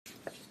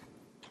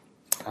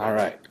All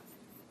right.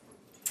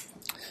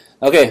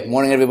 Okay,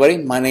 morning everybody.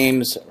 My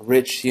name's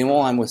Rich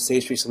Hummel. I'm with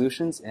Sage Tree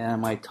Solutions,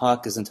 and my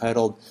talk is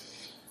entitled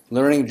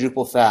Learning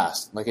Drupal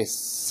Fast. Like I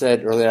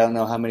said earlier, I don't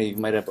know how many of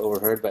you might have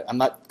overheard, but I'm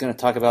not going to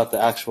talk about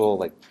the actual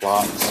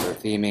blocks or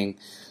theming.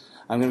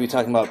 I'm going to be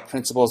talking about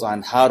principles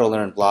on how to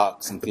learn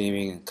blocks and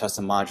theming and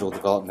custom module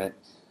development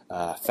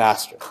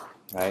faster,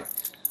 right?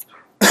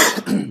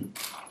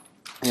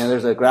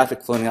 There's a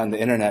graphic floating on the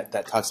internet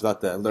that talks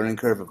about the learning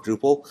curve of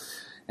Drupal,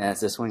 and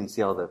it's this one. You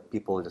see all the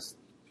people just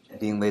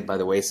being laid by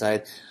the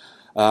wayside.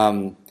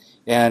 There's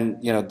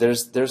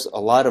a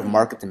lot of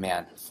market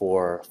demand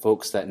for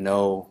folks that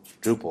know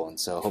Drupal, and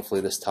so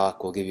hopefully this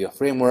talk will give you a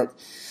framework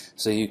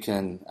so you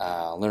can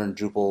learn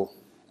Drupal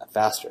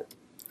faster.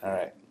 All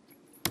right.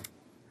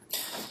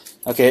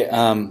 Okay,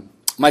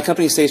 my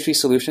company is Sage Tree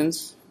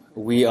Solutions.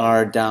 We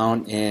are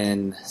down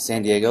in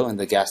San Diego in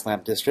the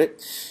Gaslamp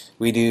District.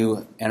 We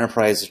do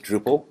enterprise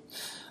Drupal.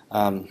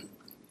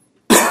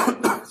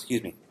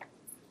 Excuse me.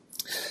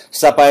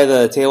 Stop by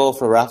the table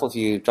for a raffle if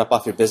you drop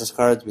off your business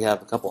cards. We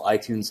have a couple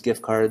iTunes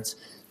gift cards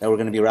that we're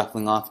going to be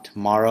raffling off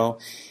tomorrow,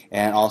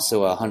 and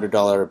also a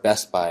 $100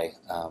 Best Buy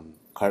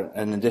card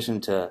in addition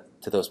to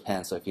those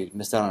pens. So if you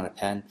missed out on a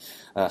pen,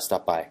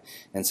 stop by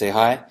and say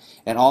hi.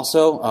 And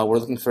also, we're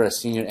looking for a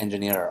senior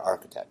engineer or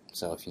architect.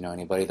 So if you know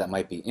anybody that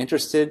might be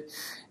interested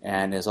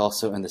and is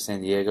also in the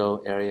San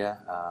Diego area,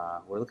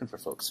 we're looking for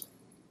folks.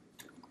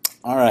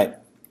 All right.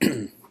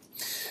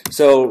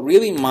 So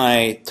really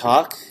my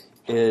talk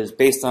is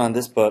based on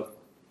this book.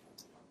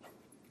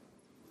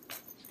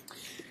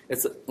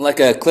 It's like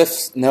a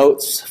Cliff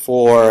Notes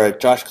for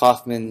Josh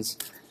Kaufman's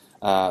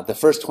The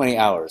First 20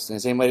 Hours.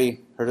 Has anybody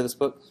heard of this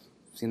book?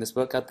 Seen this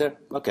book out there?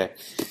 Okay.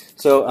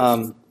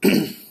 So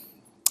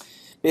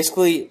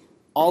basically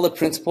all the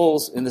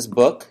principles in this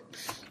book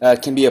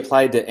can be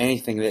applied to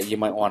anything that you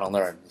might want to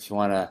learn. If you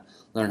want to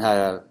learn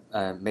how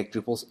to make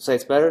Drupal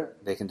sites better,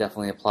 they can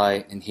definitely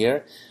apply in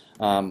here.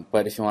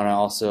 But if you want to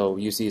also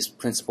use these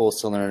principles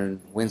to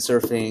learn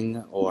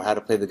windsurfing or how to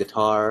play the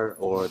guitar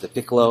or the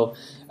piccolo,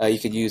 you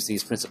could use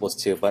these principles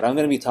too. But I'm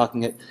going to be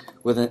talking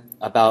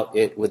about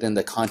it within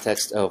the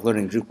context of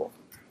learning Drupal.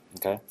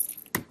 Okay.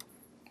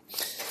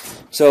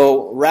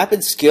 So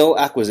rapid skill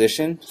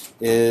acquisition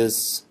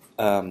is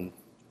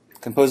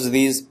composed of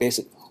these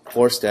basic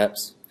 4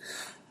 steps.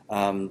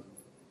 Malcolm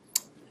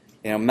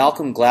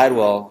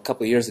Gladwell a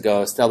couple of years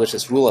ago established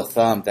this rule of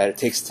thumb that it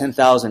takes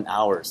 10,000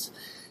 hours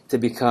to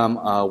become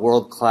a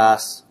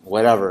world-class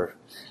whatever,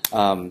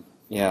 to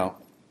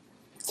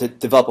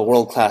develop a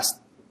world-class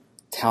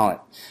talent.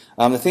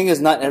 The thing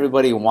is, not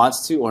everybody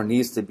wants to or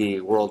needs to be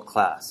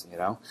world-class.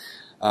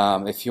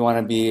 If you want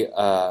to be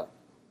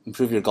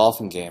improve your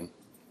golfing game,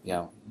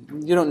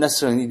 you don't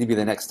necessarily need to be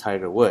the next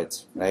Tiger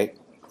Woods, right?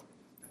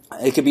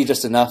 It could be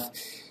just enough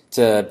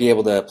to be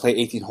able to play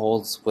 18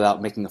 holes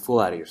without making a fool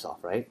out of yourself,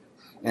 right?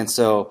 And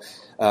so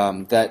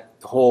that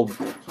whole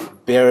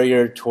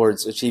barrier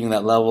towards achieving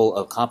that level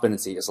of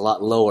competency is a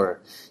lot lower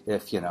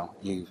if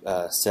you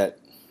set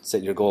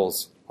your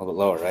goals a little bit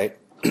lower, right?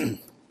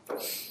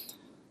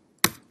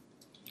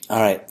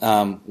 All right.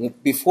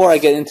 Before I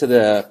get into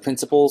the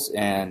principles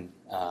and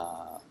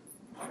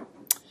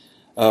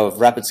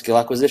of rapid skill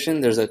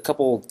acquisition, there's a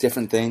couple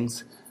different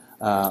things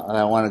that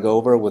I want to go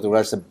over with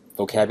regards to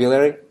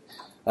vocabulary.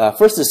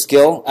 First is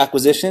skill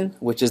acquisition,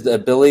 which is the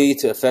ability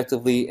to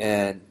effectively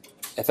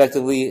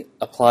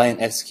apply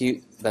and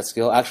execute that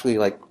skill, actually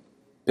like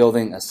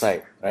building a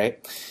site,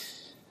 right?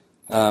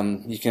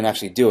 You can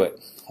actually do it.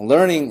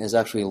 Learning is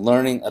actually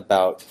learning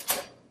about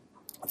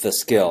the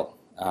skill.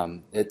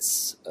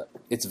 It's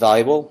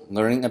valuable.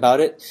 Learning about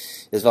it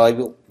is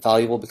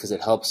valuable because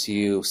it helps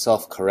you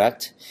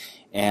self-correct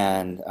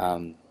and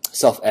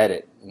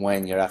self-edit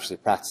when you're actually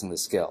practicing the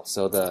skill.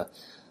 So the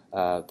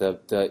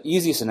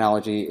easiest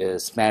analogy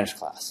is Spanish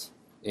class.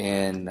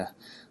 In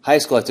high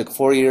school, I took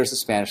 4 years of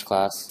Spanish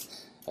class.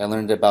 I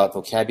learned about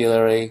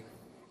vocabulary,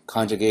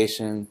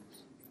 conjugation,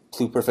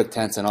 pluperfect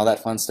tense, and all that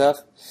fun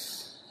stuff.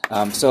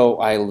 So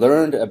I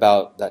learned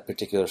about that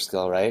particular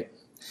skill, right?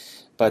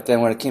 But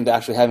then when it came to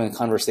actually having a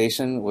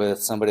conversation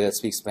with somebody that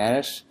speaks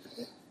Spanish,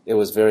 it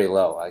was very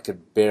low. I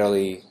could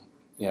barely,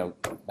 I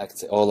could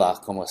say, hola,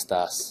 ¿cómo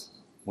estás?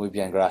 Muy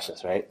bien,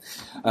 gracias, right?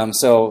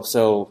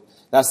 So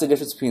that's the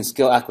difference between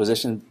skill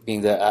acquisition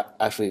being to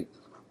actually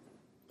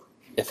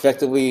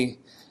effectively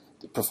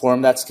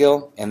perform that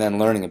skill and then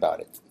learning about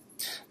it.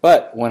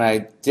 But when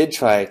I did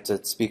try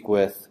to speak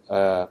with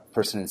a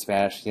person in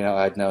Spanish,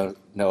 I'd know,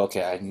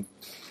 okay, I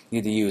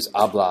need to use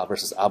habla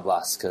versus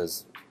hablas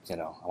because, I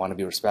want to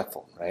be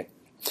respectful, right?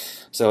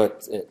 So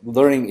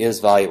learning is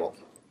valuable.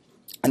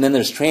 And then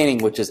there's training,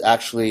 which is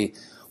actually,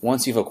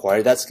 once you've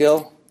acquired that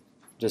skill,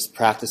 just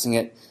practicing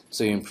it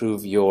so you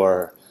improve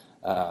your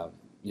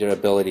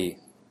ability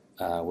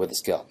with the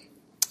skill.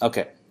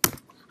 Okay,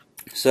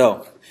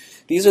 so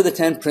these are the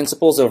 10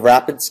 principles of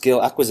rapid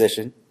skill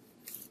acquisition.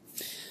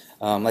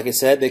 Like I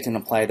said, they can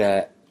apply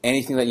to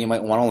anything that you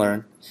might want to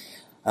learn,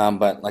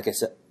 but like I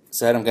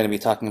said, I'm going to be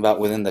talking about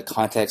within the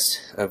context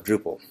of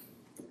Drupal.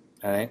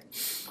 All right.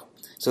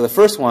 So the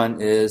first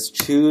one is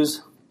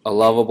choose a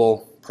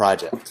lovable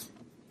project,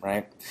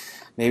 right?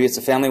 Maybe it's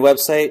a family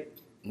website.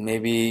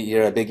 Maybe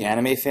you're a big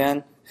anime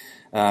fan.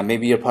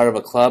 Maybe you're part of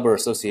a club or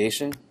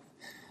association.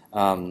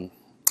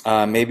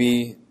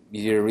 Maybe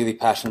you're really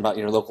passionate about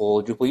your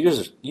local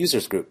Drupal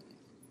users group.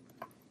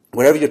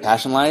 Whatever your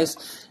passion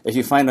lies, if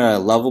you find a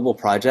lovable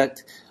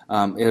project,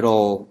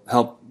 it'll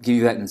help give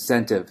you that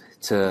incentive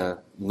to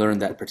learn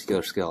that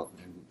particular skill.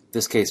 In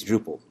this case,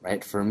 Drupal,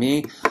 right? For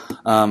me,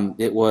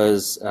 it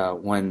was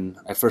when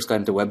I first got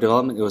into web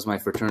development, it was my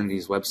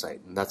fraternity's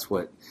website, and that's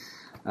what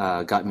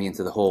got me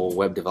into the whole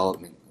web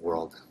development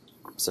world.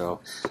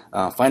 So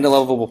find a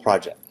lovable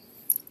project.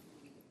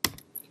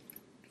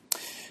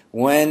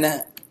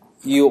 When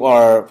you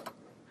are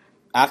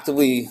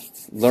actively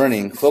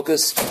learning,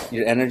 focus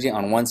your energy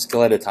on one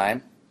skill at a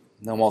time.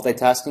 No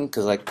multitasking,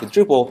 because like with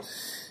Drupal,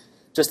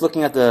 just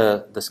looking at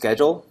the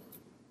schedule,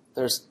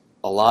 there's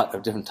a lot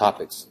of different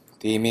topics.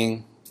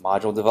 Theming,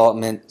 module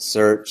development,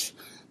 search,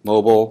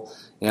 mobile.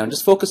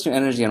 Just focus your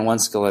energy on one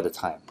skill at a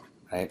time,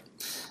 right?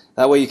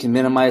 That way you can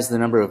minimize the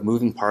number of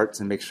moving parts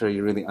and make sure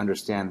you really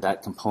understand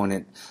that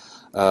component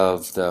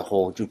of the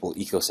whole Drupal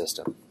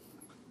ecosystem.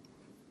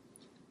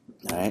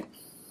 All right.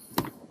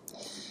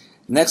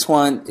 Next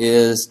one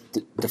is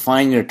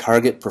define your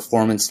target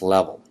performance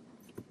level.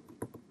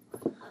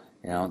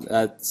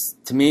 That's,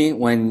 to me,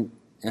 when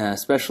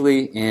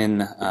especially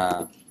in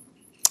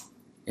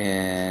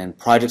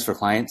projects for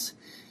clients,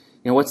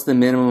 what's the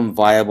minimum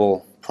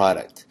viable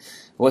product?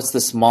 What's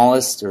the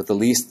smallest or the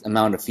least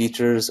amount of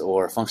features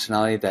or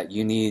functionality that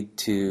you need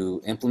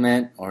to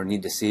implement or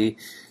need to see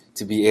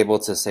to be able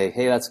to say,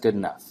 hey, that's good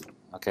enough,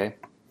 okay?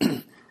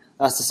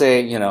 That's to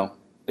say,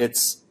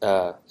 it's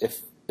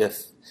if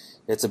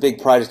it's a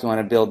big project, you want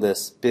to build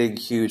this big,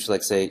 huge,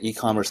 like say,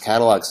 e-commerce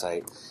catalog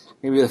site,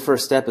 maybe the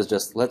first step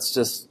is let's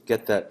just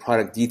get that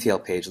product detail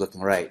page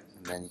looking right.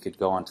 And then you could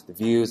go on to the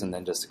views and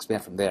then just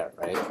expand from there,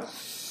 right?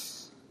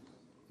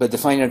 But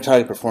define your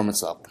target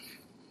performance level.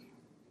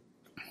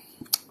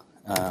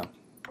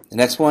 The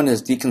next one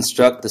is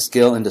deconstruct the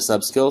skill into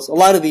sub-skills. A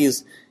lot of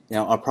these,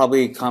 are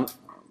probably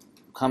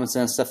common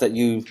sense stuff that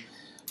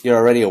you're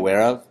already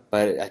aware of,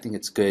 but I think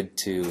it's good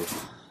to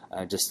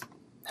just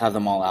have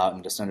them all out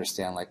and just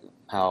understand like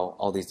how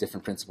all these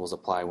different principles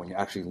apply when you're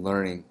actually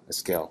learning a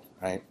skill,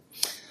 right?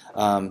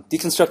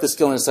 Deconstruct the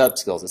skill into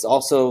sub-skills. It's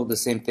also the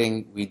same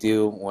thing we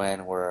do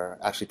when we're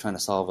actually trying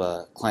to solve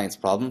a client's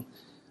problem.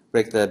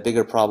 Break the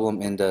bigger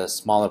problem into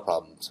smaller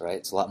problems, right?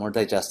 It's a lot more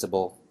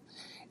digestible.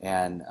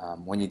 And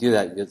when you do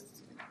that,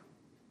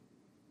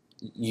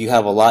 you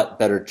have a lot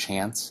better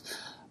chance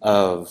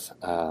of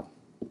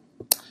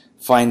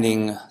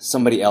finding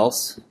somebody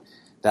else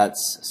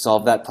that's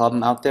solved that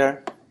problem out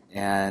there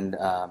and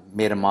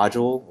made a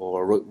module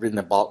or written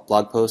a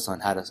blog post on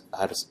how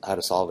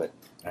to solve it,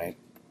 right?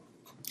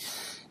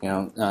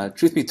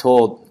 Truth be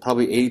told,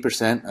 probably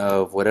 80%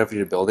 of whatever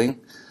you're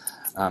building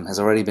has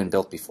already been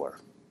built before,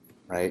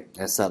 right?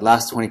 It's that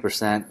last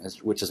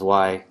 20%, which is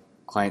why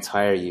clients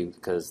hire you,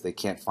 because they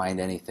can't find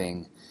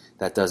anything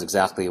that does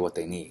exactly what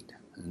they need.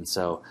 And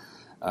so,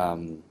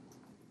 and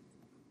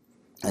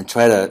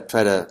try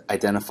to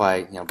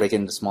identify, break it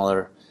into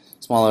smaller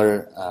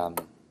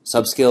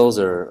sub-skills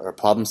or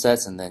problem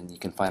sets, and then you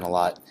can find a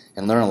lot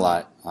and learn a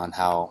lot on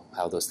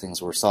how those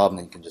things were solved, and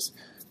then you can just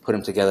put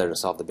them together to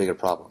solve the bigger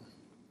problem.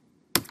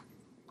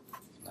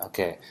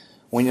 Okay,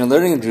 when you're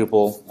learning in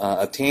Drupal,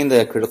 obtain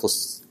the critical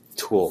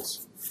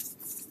tools,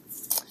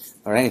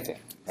 or anything,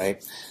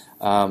 right?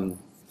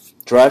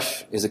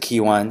 Drush is a key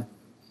one.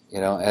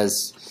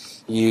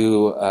 As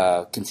you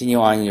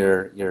continue on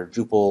your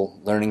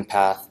Drupal learning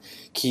path,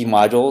 key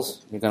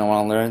modules you're going to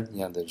want to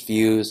learn. There's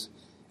views,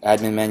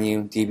 admin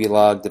menu,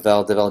 dblog,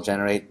 devel,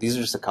 generate. These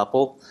are just a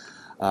couple.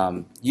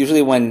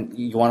 Usually when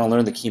you want to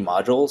learn the key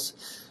modules,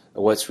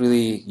 what's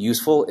really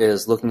useful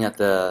is looking at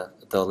the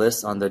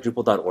list on the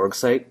Drupal.org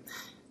site.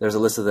 There's a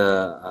list of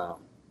the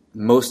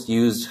most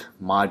used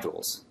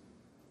modules.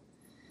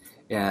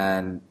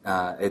 And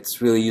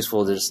it's really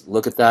useful to just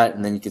look at that,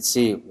 and then you can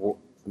see,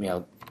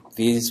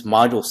 these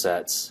module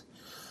sets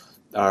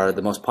are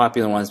the most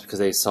popular ones because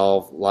they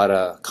solve a lot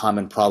of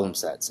common problem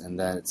sets, and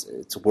then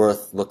it's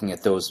worth looking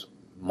at those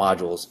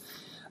modules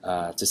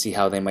to see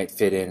how they might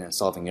fit in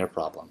solving your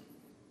problem.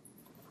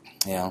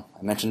 I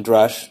mentioned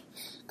Drush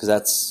because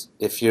that's,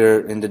 if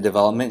you're into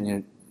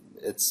development,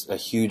 it's a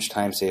huge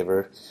time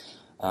saver.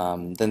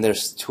 Then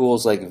there's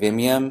tools like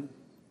Vimium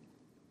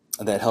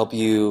that help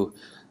you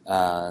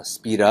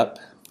speed up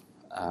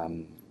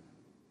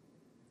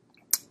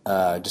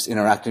just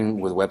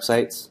interacting with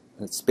websites.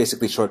 It's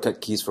basically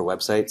shortcut keys for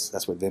websites.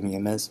 That's what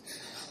Vimium is.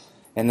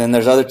 And then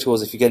there's other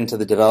tools. If you get into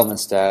the development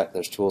stack,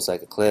 there's tools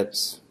like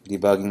Eclipse,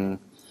 debugging,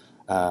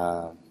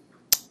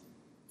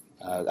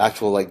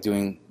 actual like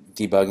doing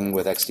debugging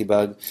with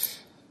Xdebug,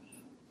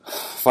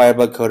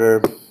 Firebug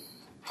Coder,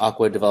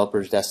 Aqua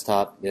Developers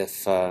Desktop.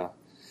 If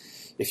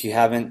you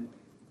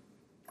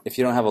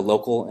don't have a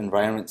local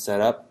environment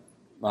set up,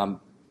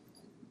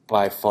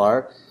 by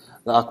far,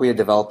 the Aqua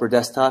Developer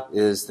Desktop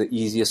is the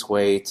easiest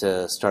way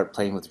to start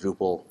playing with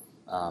Drupal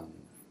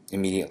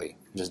immediately.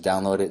 Just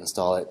download it,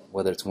 install it,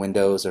 whether it's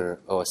Windows or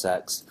OS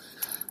X.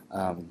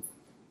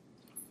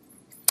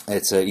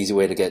 It's an easy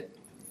way to get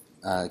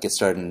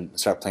started and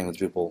start playing with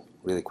Drupal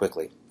really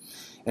quickly.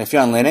 And if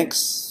you're on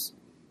Linux,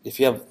 if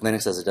you have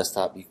Linux as a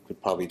desktop, you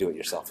could probably do it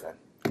yourself then,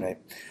 right?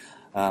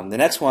 The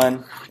next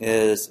one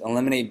is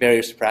eliminate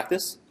barriers to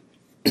practice.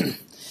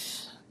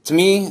 To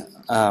me,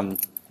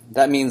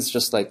 that means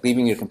just like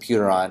leaving your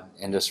computer on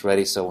and just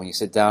ready, so when you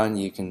sit down,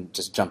 you can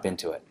just jump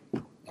into it.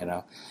 You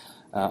know,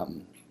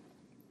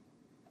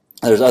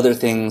 there's other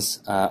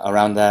things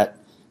around that.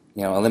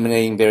 You know,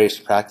 eliminating barriers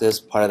to practice.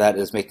 Part of that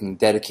is making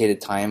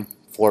dedicated time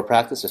for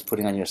practice, just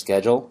putting on your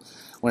schedule.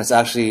 When it's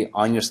actually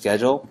on your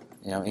schedule,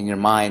 you know, in your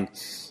mind,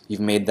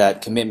 you've made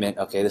that commitment.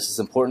 Okay, this is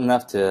important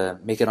enough to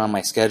make it on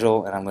my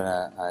schedule, and I'm going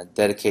to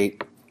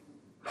dedicate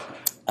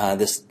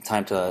this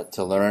time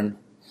to learn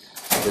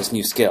this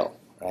new skill.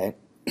 Right?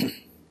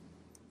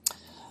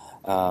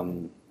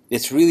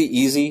 It's really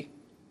easy.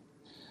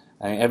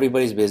 I mean,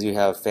 everybody's busy. We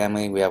have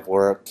family, we have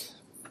work.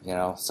 You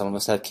know, some of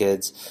us have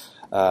kids.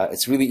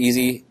 It's really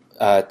easy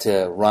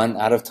to run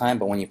out of time,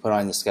 but when you put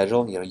on the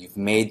schedule, you know, you've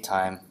made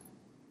time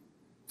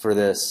for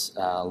this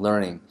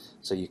learning,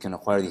 so you can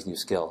acquire these new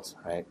skills,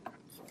 right?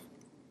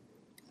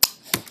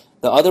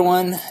 The other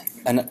one,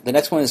 and the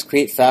next one, is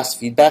create fast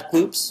feedback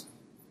loops.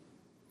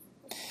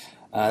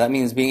 That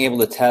means being able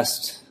to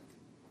test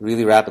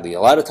really rapidly. A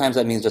lot of times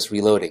that means just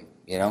reloading.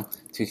 You know,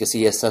 tweak a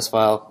CSS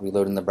file,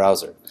 reload in the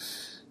browser.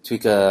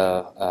 Tweak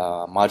a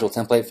module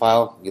template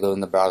file, reload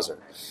in the browser.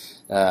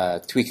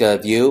 Tweak a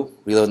view,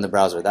 reload in the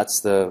browser.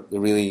 That's the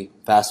really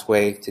fast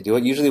way to do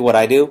it. Usually what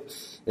I do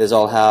is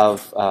I'll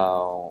have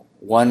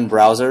one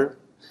browser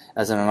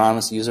as an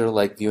anonymous user,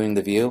 like viewing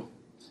the view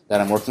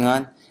that I'm working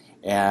on,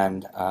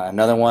 and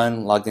another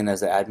one logged in as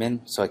the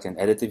admin so I can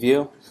edit the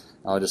view.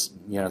 I'll just,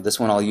 you know, this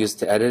one I'll use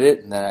to edit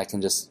it, and then I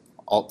can just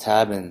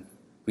Alt-Tab and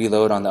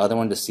reload on the other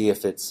one to see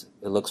if it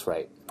looks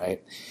right,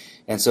 right?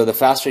 And so the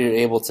faster you're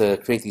able to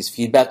create these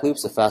feedback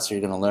loops, the faster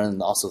you're going to learn,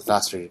 and also the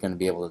faster you're going to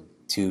be able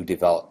to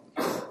develop.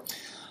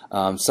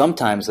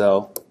 Sometimes,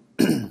 though,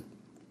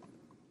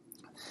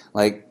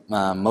 like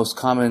most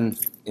common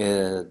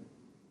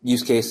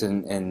use case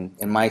in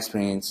my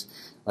experience,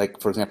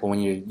 like for example, when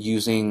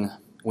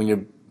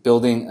you're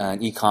building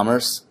an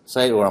e-commerce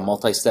site or a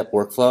multi-step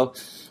workflow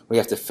where you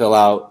have to fill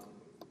out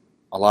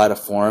a lot of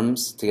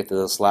forms to get to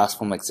this last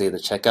form, like say the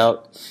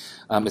checkout,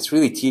 it's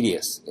really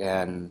tedious,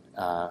 and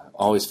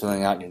always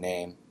filling out your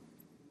name,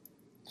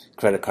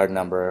 credit card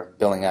number,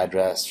 billing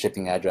address,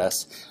 shipping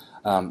address.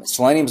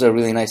 Selenium is a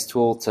really nice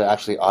tool to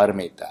actually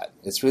automate that.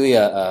 It's really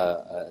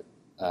a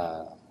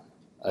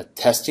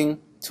testing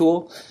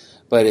tool,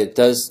 but it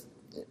does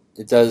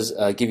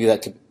give you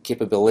that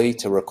capability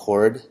to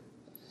record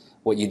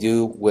what you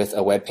do with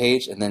a web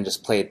page and then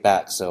just play it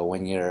back. So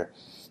when you're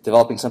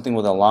developing something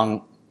with a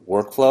long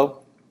workflow,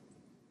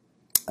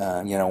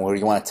 you know, where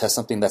you want to test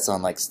something that's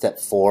on like step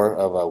 4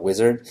 of a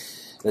wizard,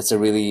 it's a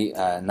really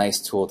nice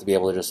tool to be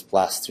able to just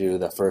blast through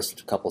the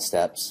first couple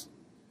steps,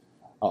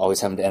 always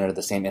having to enter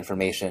the same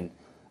information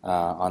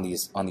on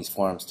these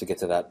forms to get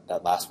to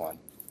that last one,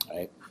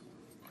 right?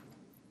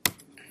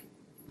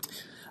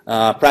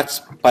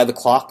 Practice by the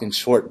clock in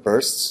short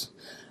bursts.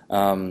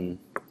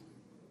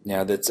 You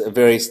know, that's a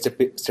very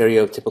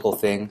stereotypical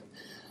thing,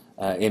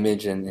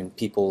 image in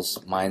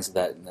people's minds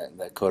that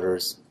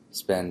coders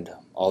spend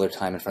all their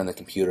time in front of the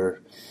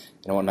computer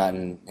and whatnot,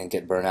 and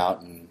get burnt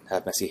out and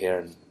have messy hair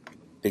and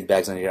big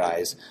bags under your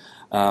eyes.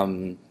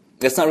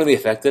 That's not really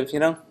effective, you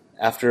know.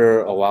 After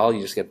a while,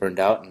 you just get burned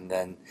out, and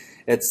then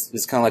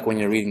it's kind of like when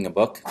you're reading a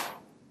book,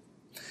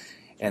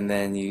 and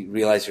then you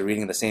realize you're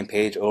reading the same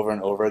page over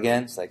and over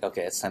again. It's like,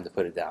 okay, it's time to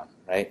put it down,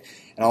 right?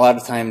 And a lot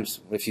of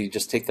times, if you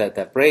just take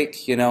that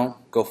break, you know,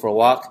 go for a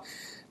walk,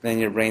 then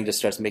your brain just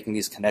starts making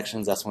these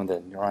connections. That's when the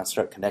neurons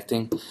start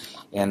connecting,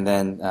 and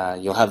then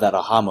you'll have that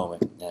aha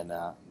moment. And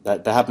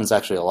that happens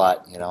actually a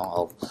lot. You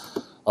know,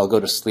 I'll go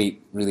to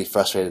sleep really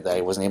frustrated that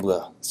I wasn't able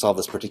to solve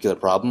this particular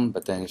problem,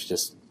 but then if you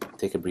just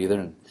take a breather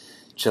and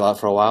chill out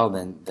for a while,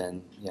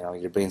 then you know,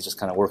 your brain's just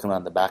kind of working on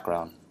in the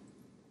background.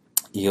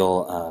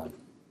 You'll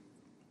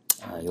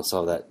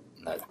solve that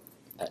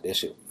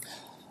issue.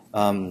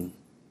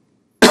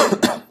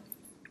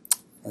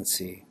 Let's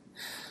see.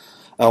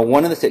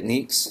 One of the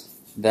techniques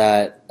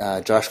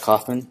that Josh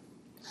Kaufman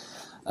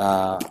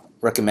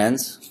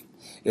recommends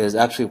is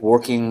actually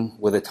working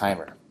with a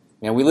timer.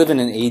 You know, we live in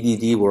an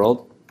ADD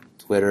world.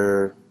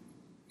 Twitter,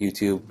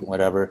 YouTube,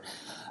 whatever,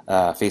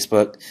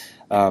 Facebook,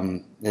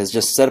 is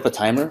just set up a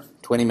timer,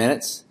 20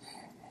 minutes,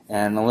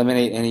 and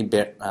eliminate any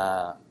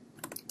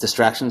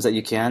distractions that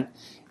you can,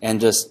 and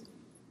just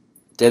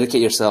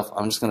dedicate yourself.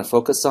 I'm just going to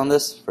focus on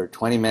this for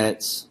 20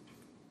 minutes,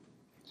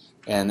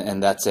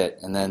 and that's it.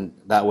 And then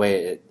that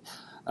way it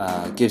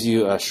gives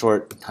you a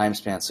short time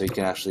span, so you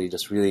can actually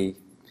just really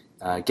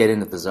get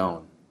into the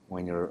zone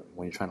when you're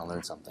trying to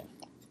learn something,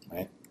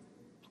 right?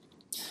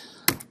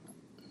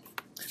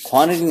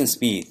 Quantity and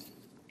speed.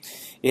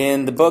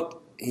 In the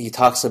book, he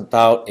talks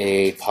about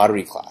a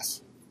pottery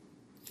class,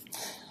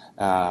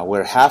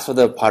 where half of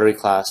the pottery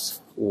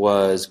class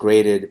was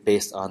graded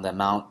based on the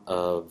amount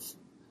of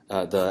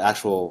the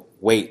actual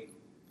weight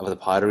of the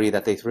pottery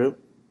that they threw,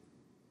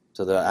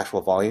 so the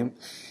actual volume,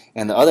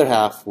 and the other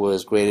half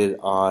was graded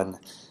on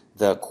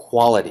the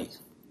quality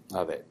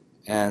of it.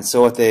 And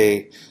so what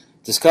they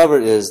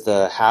discovered is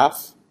the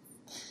half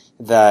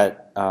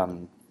that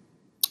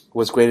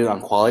was graded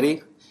on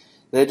quality,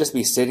 they'd just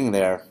be sitting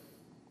there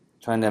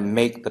trying to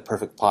make the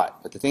perfect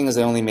pot. But the thing is,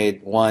 they only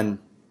made one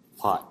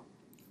pot.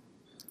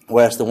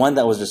 Whereas the one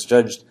that was just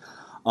judged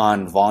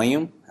on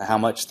volume, how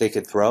much they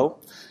could throw,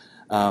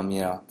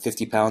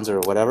 50 pounds or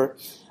whatever,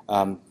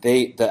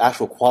 the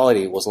actual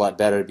quality was a lot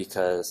better,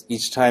 because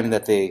each time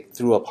that they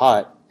threw a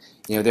pot,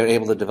 they were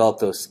able to develop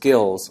those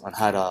skills on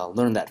how to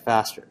learn that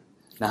faster.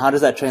 Now, how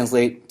does that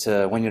translate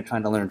to when you're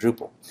trying to learn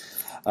Drupal?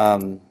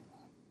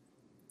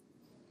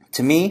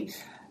 To me,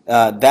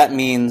 that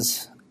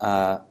means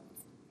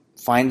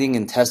finding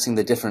and testing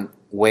the different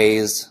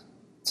ways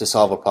to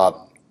solve a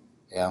problem.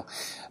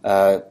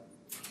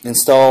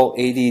 Install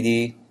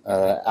ADD,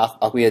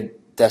 Acquia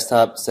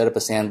Desktop, set up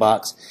a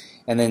sandbox,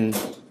 and then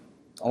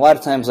a lot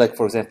of times, like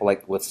for example,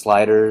 like with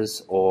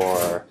sliders,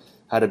 or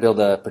how to build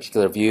a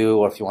particular view,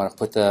 or if you want to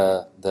put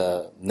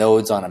the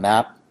nodes on a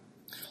map,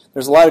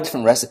 there's a lot of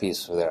different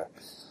recipes for there.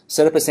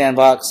 Set up a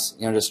sandbox,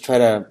 just try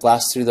to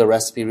blast through the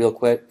recipe real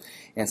quick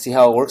and see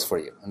how it works for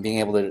you, and being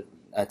able to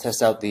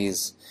test out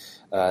these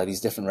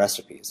different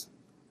recipes.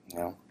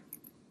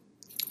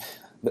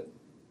 But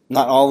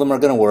not all of them are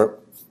going to work.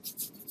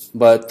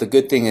 But the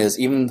good thing is,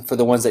 even for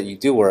the ones that you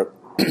do work,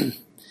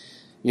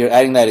 you're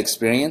adding that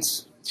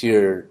experience to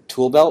your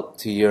tool belt,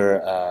 to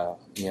your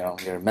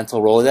your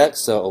mental Rolodex.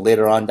 So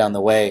later on down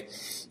the way,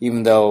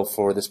 even though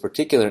for this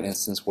particular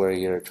instance where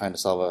you're trying to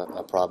solve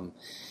a problem,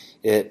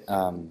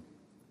 you'll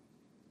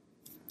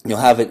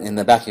have it in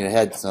the back of your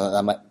head. So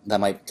that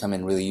might come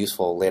in really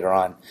useful later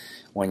on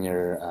when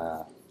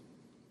you're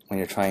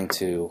trying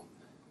to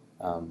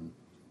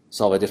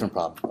solve a different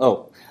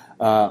problem.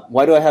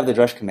 Why do I have the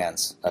drush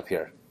commands up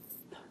here?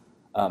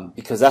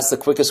 Because that's the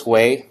quickest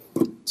way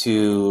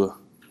to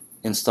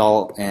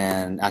install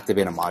and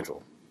activate a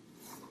module,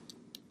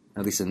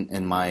 at least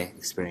in my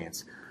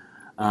experience.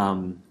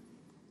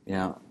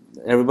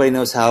 Everybody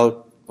knows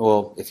how.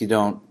 Well, if you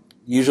don't,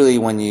 usually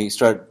when you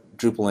start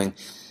Drupaling,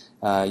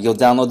 you'll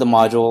download the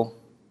module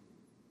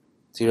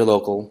to your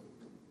local.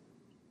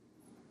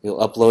 You'll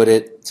upload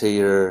it to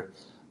your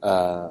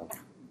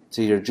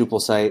Drupal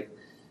site.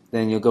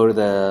 Then you'll go to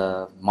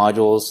the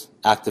modules,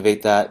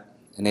 activate that,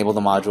 enable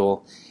the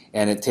module,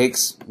 and it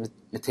takes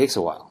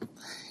a while.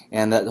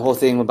 And the whole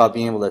thing about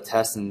being able to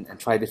test and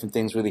try different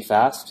things really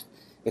fast,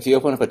 if you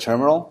open up a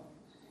terminal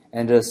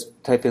and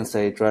just type in,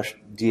 say, drush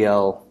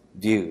dl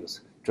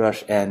views,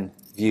 drush n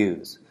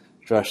views,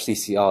 drush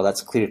ccall,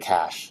 that's clear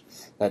cache.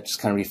 That just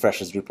kind of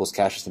refreshes Drupal's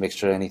caches to make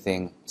sure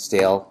anything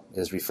stale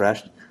is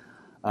refreshed.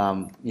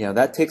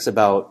 That takes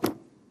about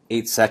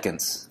 8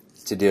 seconds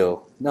to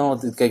do. No,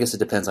 I guess it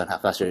depends on how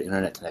fast your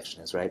internet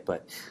connection is, right?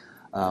 But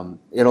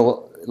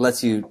it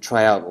lets you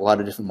try out a lot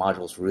of different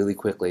modules really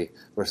quickly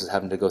versus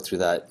having to go through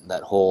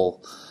that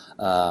whole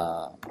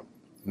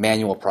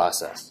manual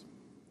process.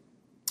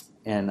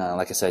 And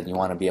like I said, you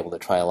want to be able to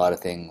try a lot of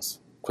things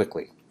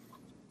quickly.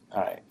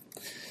 All right.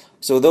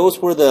 So those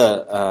were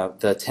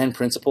the 10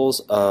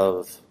 principles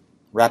of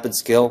rapid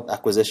skill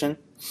acquisition.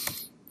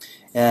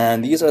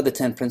 And these are the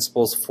 10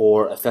 principles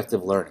for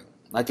effective learning.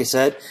 Like I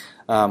said,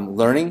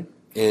 learning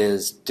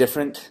is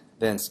different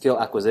than skill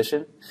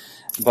acquisition,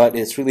 but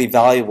it's really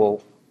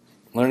valuable.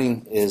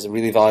 Learning is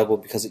really valuable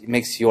because it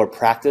makes your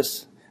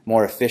practice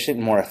more efficient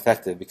and more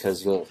effective,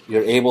 because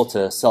you're able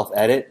to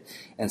self-edit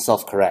and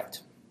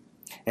self-correct,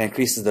 and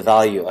increases the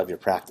value of your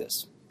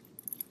practice.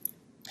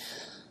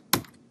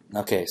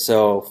 Okay,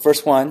 so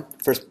first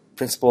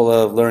principle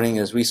of learning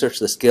is research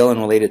the skill and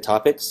related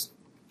topics.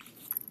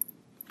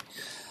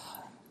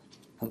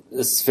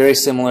 It's very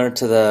similar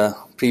to the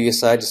previous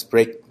slide. Just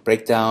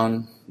break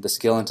down the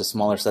skill into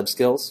smaller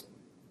sub-skills.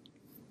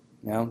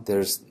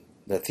 There's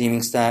the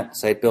theming stack,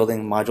 site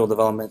building, module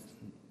development,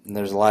 and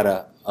there's a lot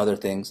of other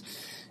things.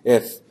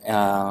 If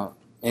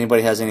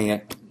anybody has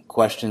any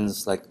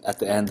questions, like at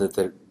the end that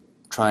they're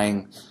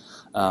trying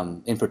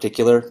in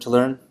particular to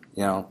learn,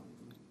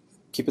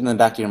 keep it in the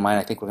back of your mind.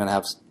 I think we're going to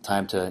have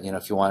time to,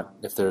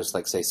 if there's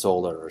like, say,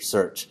 solar or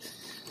search,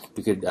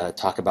 we could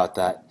talk about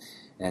that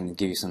and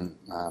give you some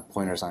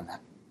pointers on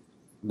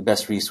the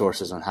best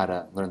resources on how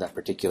to learn that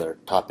particular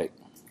topic.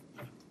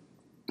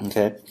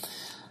 Okay.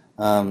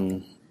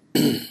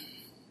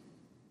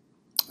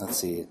 Let's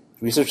see.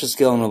 Research the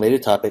skill and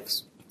related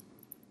topics.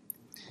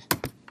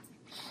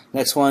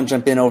 Next one,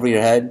 jump in over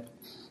your head.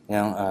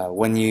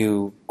 When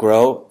you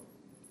grow,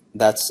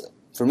 that's,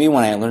 for me,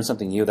 when I learn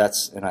something new,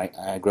 and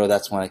I grow,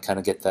 that's when I kind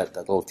of get that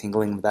little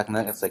tingling in the back of my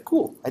neck. It's like,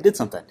 cool, I did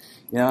something.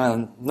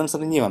 I learned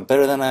something new. I'm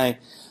better than I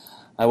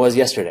was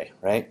yesterday,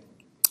 right?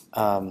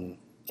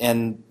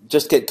 And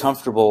just get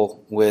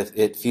comfortable with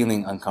it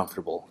feeling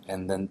uncomfortable.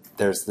 And then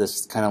there's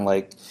this kind of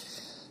like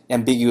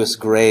ambiguous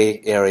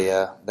gray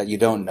area that you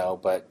don't know,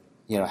 but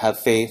have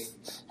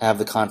faith, have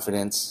the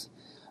confidence,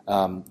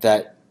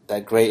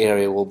 that gray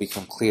area will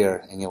become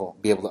clear, and you'll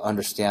be able to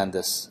understand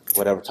this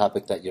whatever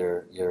topic that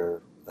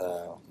you're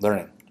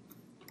learning.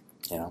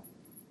 You know,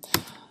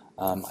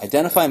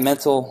 identify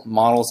mental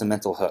models and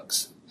mental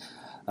hooks.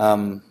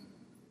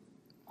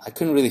 I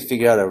couldn't really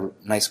figure out a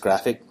nice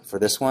graphic for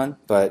this one,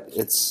 but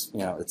it's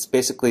it's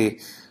basically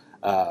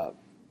try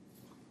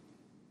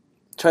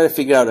to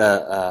figure out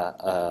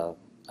a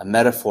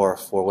metaphor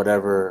for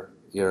whatever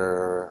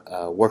you're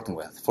working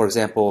with. For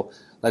example,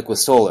 like with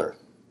solar,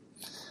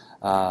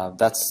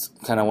 that's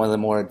kind of one of the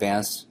more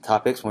advanced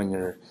topics when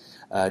you're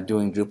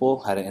doing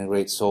Drupal, how to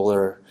integrate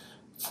solar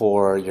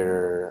for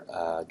your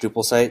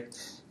Drupal site.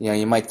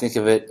 You might think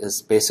of it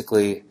as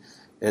basically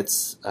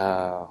it's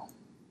how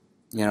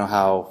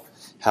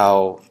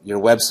your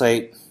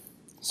website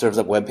serves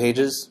up web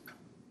pages,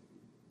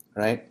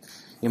 right?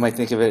 You might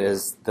think of it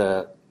as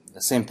the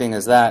same thing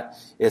as that.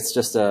 It's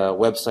just a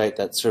website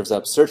that serves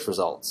up search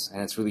results,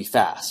 and it's really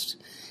fast.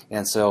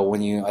 And so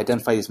when you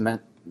identify these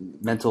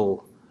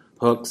mental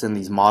hooks and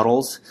these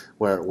models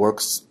where it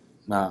works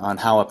on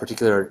how a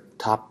particular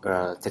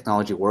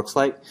technology works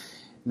like,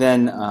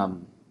 then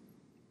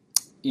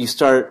you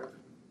start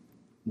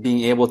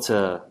being able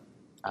to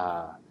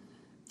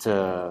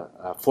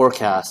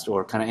forecast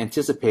or kind of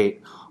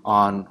anticipate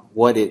on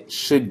what it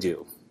should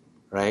do,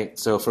 right?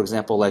 So for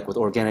example, like with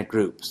organic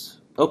groups,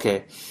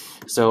 okay,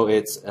 so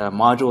it's a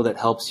module that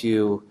helps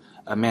you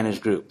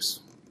manage groups,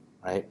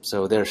 right?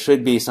 So there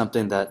should be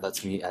something that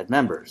lets me add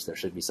members. There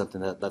should be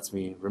something that lets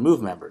me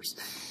remove members.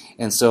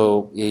 And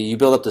so you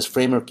build up this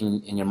framework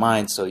in your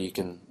mind so you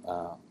can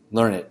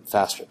learn it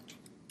faster.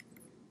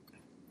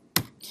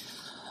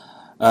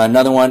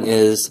 Another one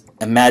is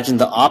imagine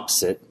the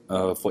opposite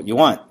of what you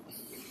want.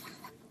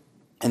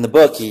 In the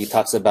book, he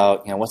talks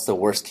about what's the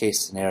worst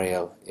case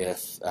scenario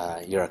if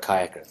you're a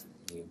kayaker,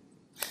 you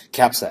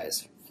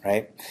capsize,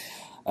 right?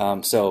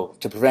 So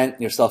to prevent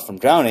yourself from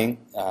drowning,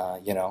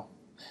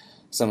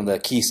 some of the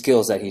key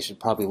skills that you should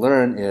probably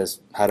learn is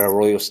how to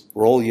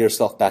roll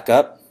yourself back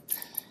up,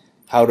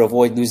 how to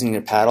avoid losing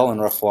your paddle in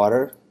rough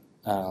water,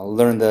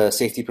 learn the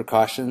safety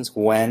precautions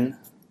when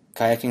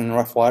kayaking in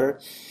rough water,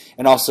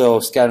 and also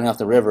scouting out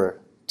the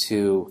river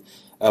to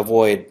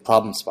avoid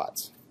problem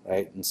spots,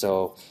 right? And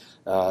so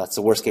that's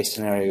the worst case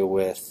scenario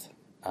with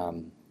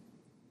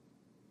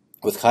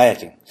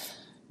kayaking.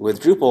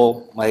 With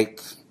Drupal,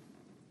 like,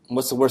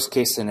 what's the worst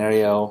case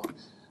scenario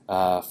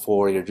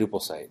for your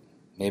Drupal site?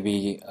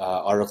 Maybe an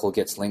article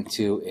gets linked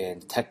to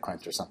in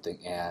TechCrunch or something,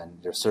 and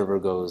your server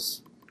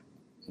gets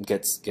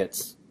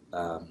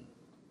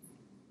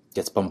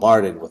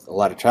bombarded with a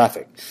lot of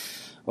traffic.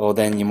 Well,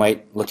 then you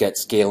might look at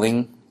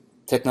scaling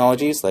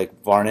technologies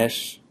like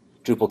Varnish,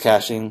 Drupal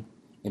caching,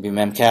 maybe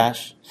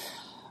Memcache,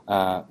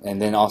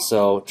 and then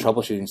also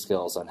troubleshooting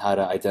skills on how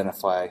to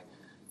identify,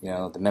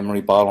 the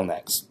memory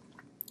bottlenecks,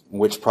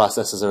 which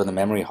processes are the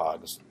memory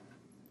hogs,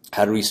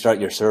 how to restart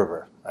your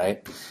server,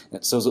 right?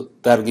 So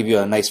that'll give you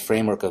a nice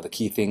framework of the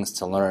key things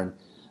to learn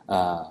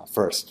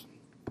first.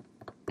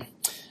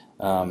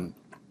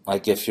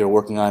 Like if you're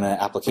working on an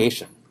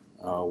application,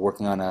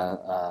 working on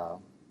a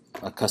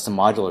custom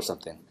module or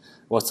something,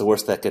 what's the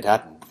worst that could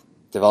happen?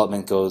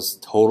 Development goes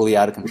totally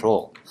out of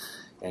control,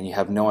 and you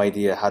have no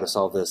idea how to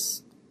solve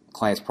this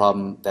client's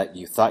problem that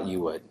you thought you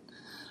would.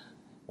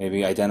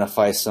 Maybe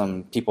identify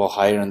some people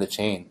higher in the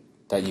chain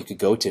that you could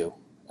go to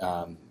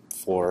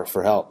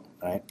for help,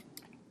 right?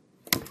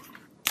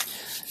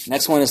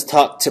 Next one is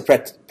talk to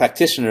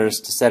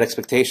practitioners to set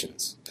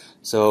expectations.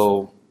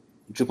 So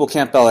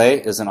DrupalCamp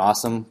LA is an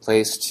awesome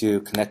place to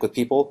connect with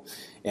people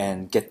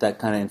and get that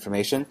kind of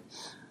information.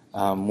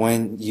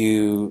 When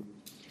you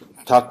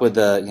talk with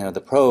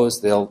the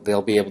pros,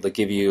 they'll be able to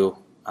give you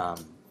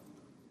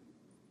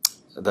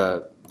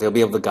they'll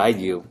be able to guide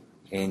you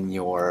in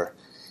your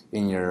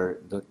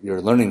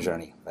learning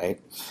journey,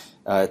 right?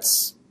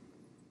 It's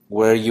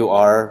where you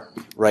are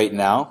right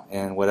now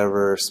in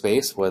whatever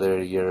space,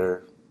 whether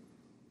you're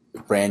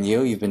brand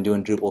new, you've been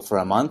doing Drupal for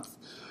a month,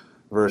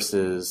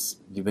 versus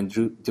you've been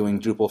doing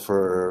Drupal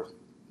for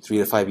 3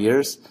 to 5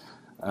 years.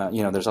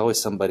 There's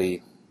always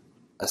somebody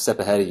a step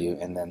ahead of you.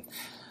 And then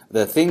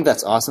the thing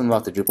that's awesome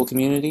about the Drupal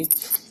community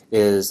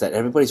is that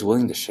everybody's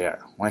willing to share.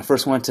 When I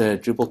first went to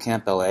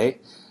DrupalCamp LA,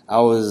 I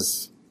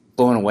was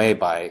blown away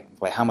by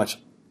how much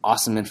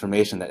awesome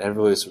information that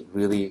everybody was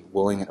really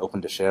willing and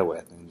open to share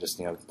with, and just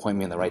point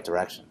me in the right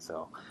direction.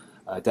 So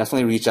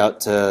definitely reach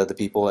out to the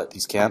people at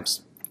these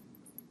camps.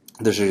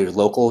 There's your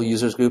local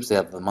users groups. They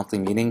have the monthly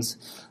meetings.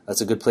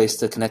 That's a good place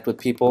to connect with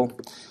people.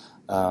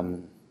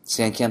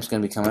 Sandcamp's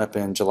going to be coming up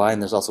in July,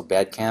 and there's also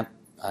Bad Camp.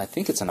 I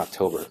think it's in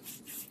October.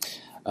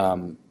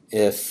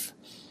 If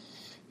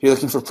you're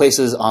looking for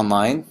places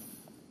online,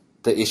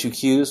 the issue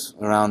queues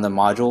around the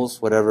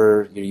modules,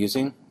 whatever you're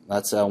using,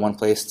 that's one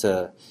place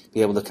to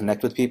be able to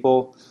connect with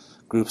people.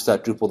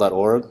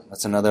 Groups.drupal.org,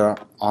 that's another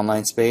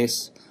online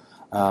space.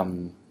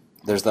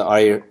 There's the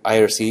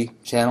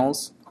IRC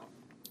channels,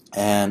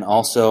 and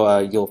also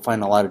you'll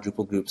find a lot of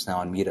Drupal groups now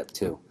on Meetup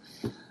too.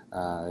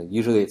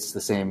 Usually it's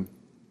the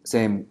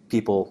same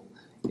people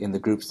in the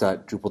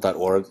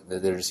groups.drupal.org.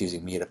 They're just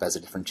using Meetup as a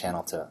different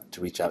channel to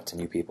reach out to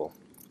new people.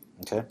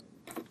 Okay?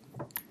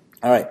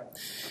 All right.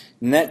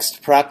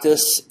 Next,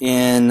 practice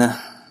in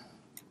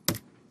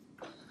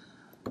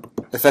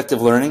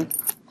effective learning.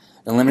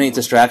 Eliminate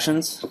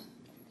distractions.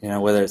 You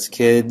know, whether it's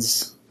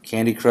kids,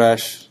 Candy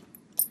Crush,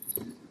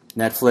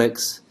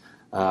 Netflix.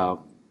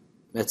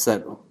 It's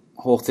that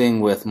whole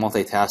thing with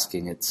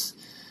multitasking.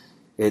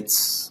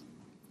 It's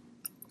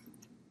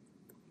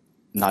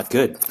not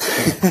good.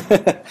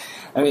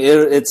 I mean,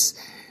 it's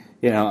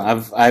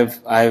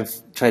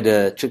I've tried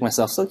to trick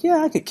myself. So yeah,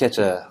 I could catch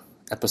a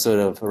episode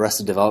of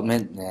Arrested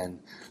Development and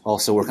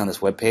also work on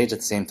this web page at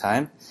the same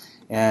time.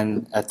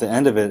 And at the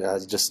end of it, I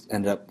just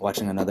ended up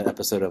watching another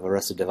episode of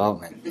Arrested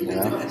Development. You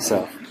know,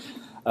 so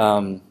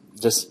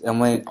just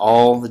eliminate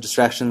all the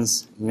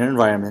distractions in your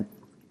environment.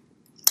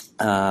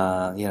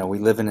 We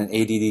live in an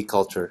ADD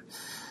culture,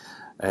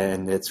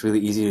 and it's really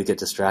easy to get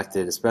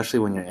distracted, especially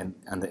when you're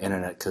on the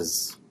internet,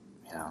 because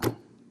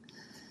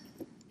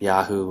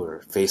Yahoo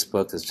or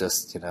Facebook is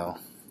just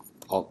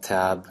Alt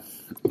Tab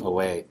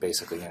away,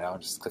 basically.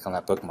 Just click on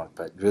that bookmark.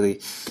 But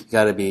really, you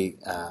got to be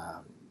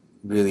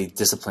really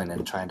disciplined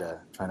in trying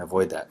to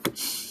avoid that.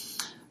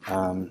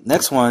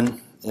 Next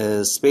one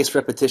is spaced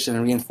repetition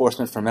and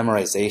reinforcement for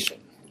memorization.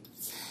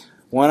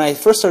 When I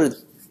first started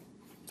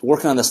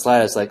working on this slide,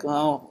 I was like,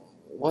 oh,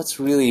 what's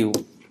really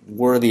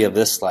worthy of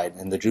this slide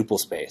in the Drupal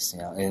space?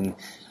 In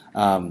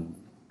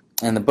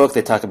the book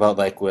they talk about,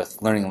 like,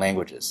 with learning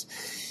languages.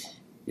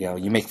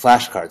 You make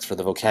flashcards for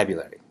the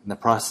vocabulary. In the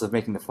process of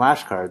making the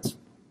flashcards,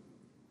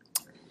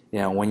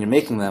 when you're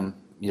making them,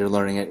 you're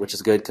learning it, which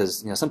is good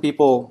because some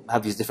people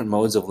have these different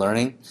modes of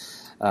learning.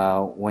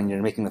 When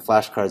you're making the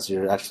flashcards,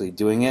 you're actually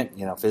doing it,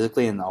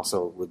 physically and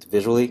also with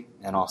visually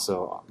and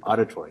also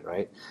auditory,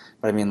 right?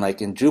 But I mean,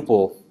 like in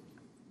Drupal,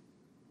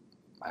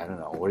 I don't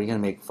know, what are you going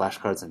to make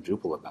flashcards in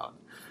Drupal about?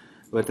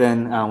 But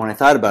then when I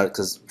thought about it,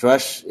 because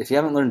Drush, if you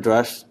haven't learned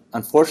Drush,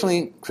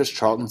 unfortunately, Chris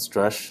Charlton's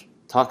Drush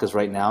talk is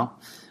right now.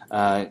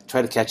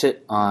 Try to catch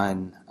it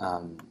on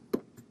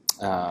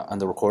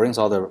the recordings.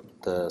 All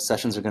the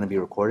sessions are going to be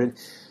recorded.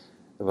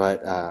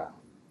 But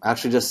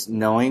actually just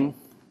knowing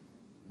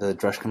the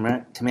Drush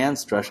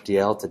commands, drush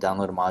DL to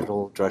download a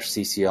module, drush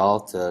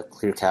CCL to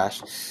clear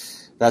cache,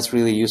 that's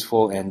really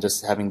useful, and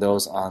just having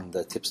those on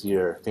the tips of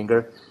your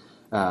finger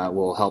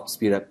will help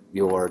speed up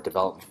your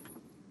development.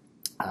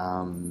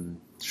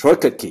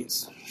 Shortcut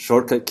keys.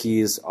 Shortcut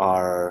keys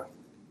are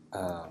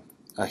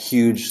a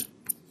huge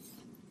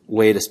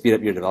way to speed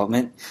up your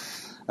development.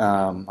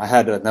 I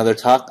had another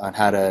talk on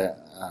how to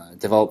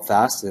develop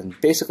fast, and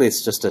basically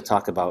it's just to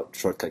talk about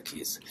shortcut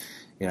keys.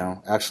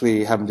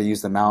 Actually having to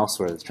use the mouse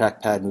or the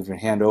trackpad, move your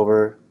hand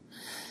over,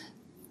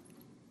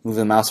 move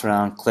the mouse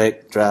around,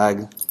 click,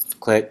 drag,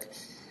 click.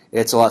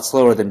 It's a lot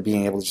slower than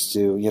being able to just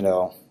do,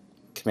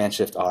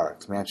 Command-Shift-R,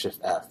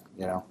 Command-Shift-F,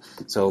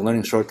 So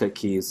learning shortcut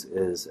keys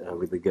is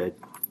really good.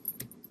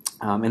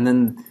 And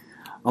then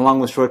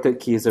along with shortcut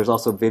keys, there's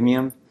also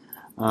Vimium,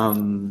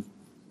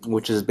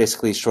 which is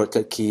basically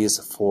shortcut keys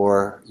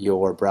for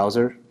your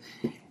browser.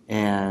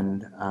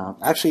 And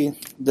actually,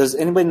 does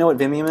anybody know what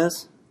Vimium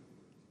is?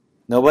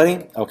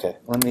 Nobody? Okay,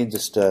 let me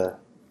just show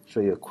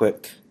you a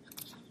quick.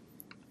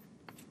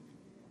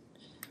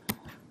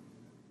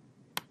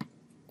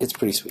 It's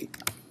pretty sweet.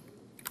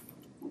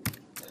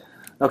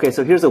 Okay,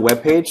 so here's a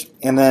web page,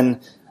 and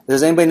then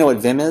does anybody know what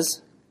Vim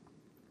is?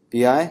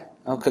 VI?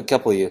 Oh, a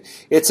couple of you.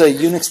 It's a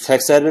Unix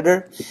text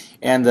editor,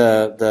 and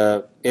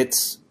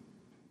it's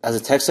as a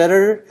text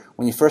editor,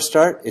 when you first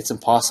start, it's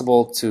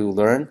impossible to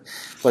learn.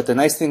 But the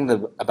nice thing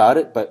about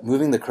it,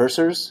 moving the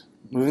cursor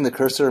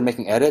and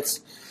making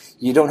edits,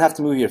 you don't have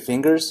to move your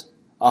fingers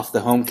off the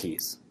home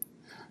keys.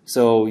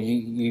 So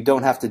you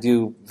don't have to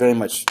do very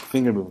much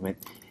finger movement.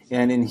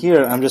 And in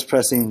here, I'm just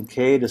pressing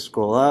K to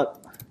scroll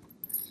up,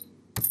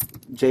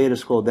 J to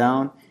scroll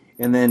down.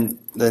 And then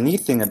the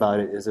neat thing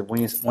about it is that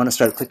when you want to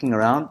start clicking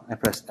around, I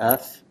press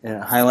F, and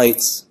it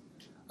highlights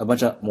a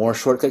bunch of more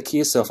shortcut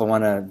keys. So if I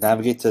want to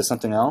navigate to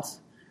something else,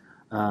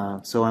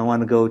 so I want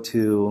to go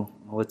to,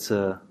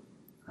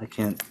 I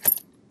can't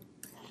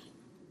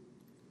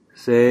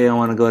say I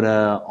want to go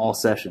to all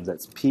sessions.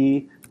 That's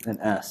P and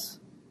S.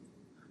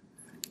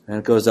 And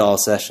it goes to all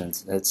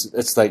sessions.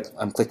 It's like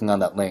I'm clicking on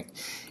that link.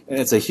 And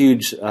it's a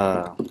huge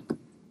way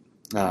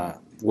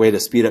to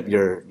speed up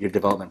your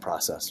development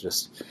process,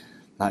 just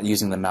not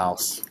using the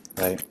mouse,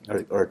 right,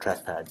 or a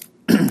trackpad,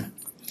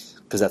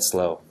 because that's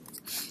slow.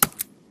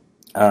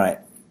 All right,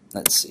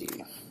 let's see.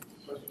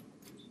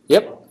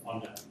 Yep. On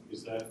that,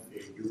 is that a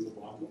Drupal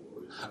module?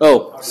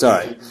 Oh,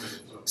 sorry.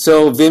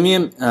 So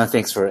Vimium,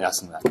 thanks for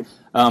asking that.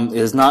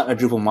 Is not a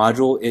Drupal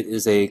module. It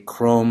is a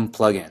Chrome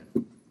plugin.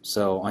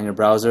 So on your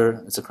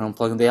browser, it's a Chrome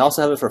plugin. They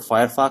also have it for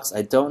Firefox.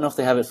 I don't know if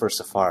they have it for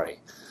Safari.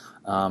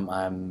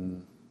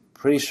 I'm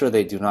pretty sure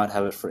they do not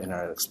have it for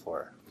Internet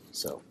Explorer.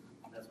 So.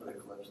 That's what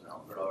Eclipse and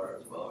Alfred are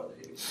as well. Are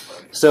they?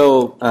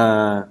 So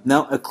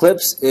now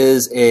Eclipse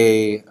is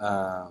an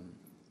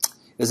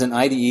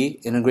IDE,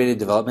 integrated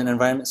development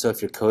environment. So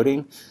if you're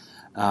coding,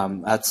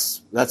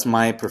 that's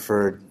my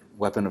preferred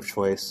weapon of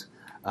choice.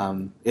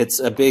 It's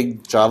a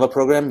big Java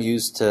program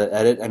used to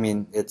edit. I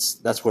mean,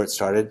 that's where it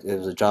started. It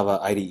was a Java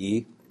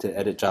IDE to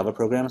edit Java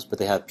programs, but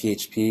they have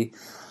PHP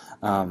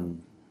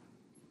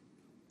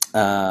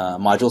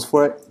modules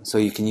for it, so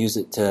you can use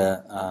it to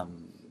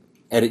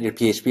edit your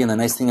PHP. And the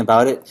nice thing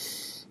about it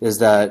is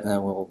that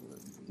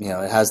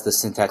it has the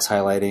syntax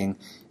highlighting.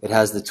 It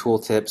has the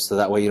tooltips, so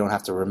that way you don't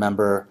have to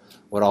remember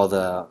what all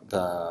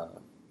the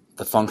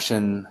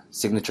function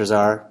signatures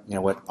are.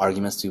 What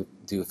arguments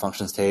do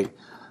functions take.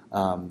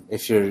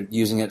 If you're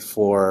using it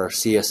for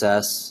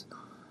CSS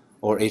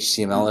or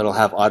HTML, it'll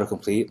have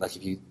autocomplete. Like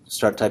if you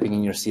start typing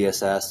in your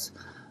CSS,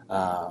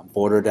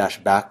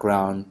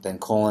 border-background, then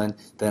colon,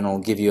 then it'll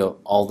give you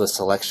all the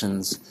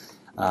selections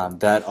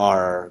that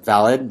are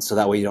valid, so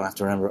that way you don't have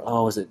to remember,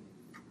 oh, is it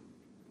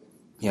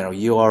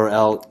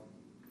URL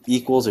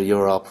equals or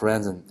URL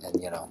parens, and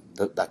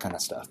that kind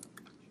of stuff.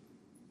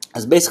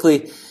 As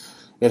basically,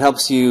 it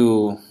helps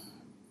you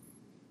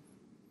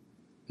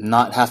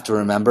not have to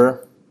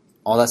remember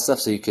all that stuff,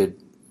 so you could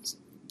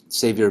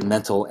save your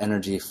mental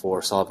energy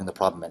for solving the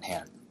problem at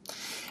hand.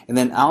 And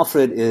then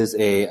Alfred is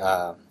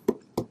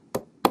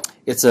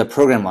it's a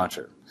program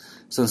launcher.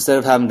 So instead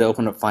of having to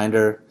open up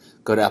Finder,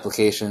 go to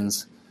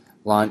Applications,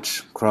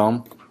 launch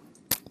Chrome,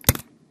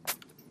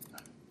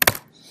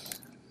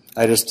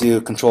 I just do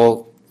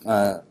Control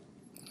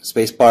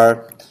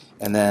spacebar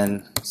and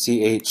then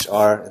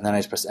CHR, and then I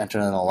just press Enter,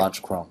 and then I'll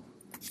launch Chrome.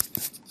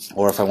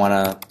 Or if I want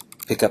to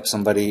pick up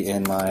somebody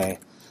in my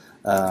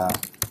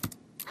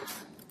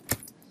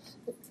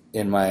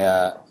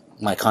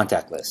my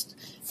contact list,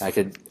 I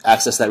could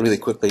access that really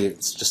quickly.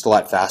 It's just a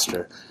lot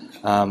faster.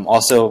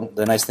 Also,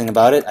 the nice thing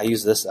about it, I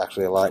use this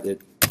actually a lot.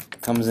 It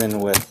comes in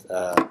with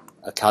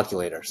a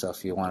calculator. So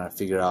if you want to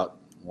figure out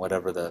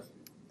whatever the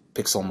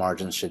pixel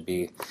margins should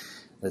be,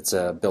 it's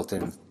a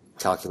built-in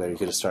calculator. You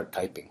could just start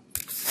typing.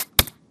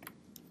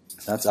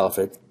 That's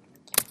Alfred.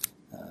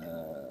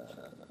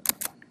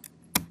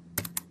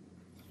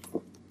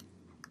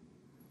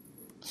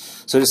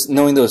 So just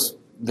knowing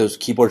those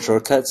keyboard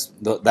shortcuts,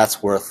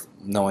 that's worth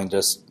knowing.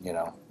 Just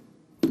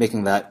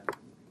committing that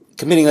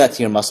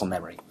to your muscle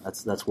memory.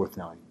 That's worth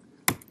knowing.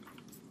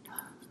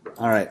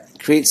 All right,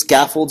 create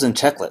scaffolds and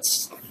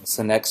checklists. That's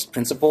the next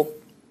principle.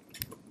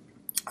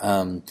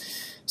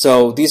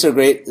 So these are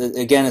great.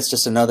 Again, it's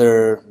just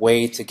another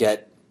way to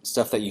get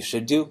stuff that you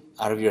should do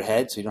out of your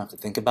head, so you don't have to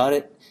think about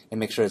it, and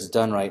make sure it's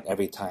done right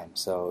every time.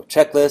 So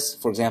checklists,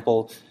 for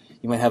example,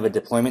 you might have a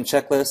deployment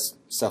checklist,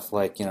 stuff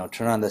like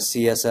turn on the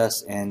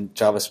CSS and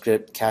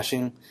JavaScript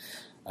caching.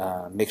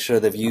 Make sure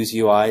the Views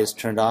UI is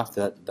turned off.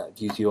 That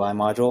Views UI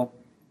module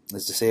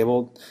is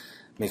disabled.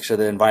 Make sure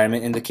the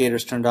environment indicator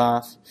is turned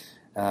off,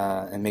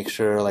 and make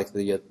sure like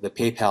the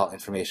PayPal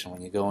information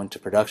when you go into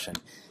production,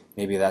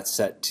 maybe that's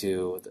set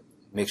to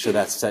make sure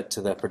that's set to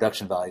the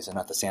production values and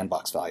not the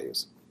sandbox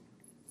values.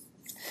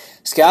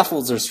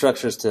 Scaffolds are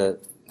structures to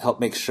help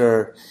make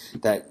sure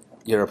that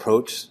your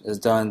approach is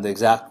done the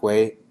exact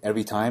way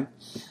every time.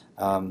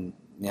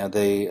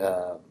 They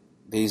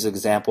use an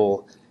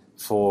example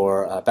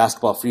for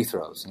basketball free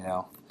throws.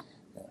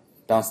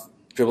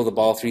 Dribble the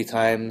ball 3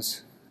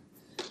 times,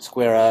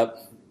 square up,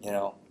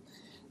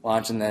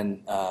 launch, and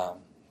then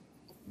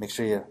make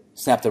sure you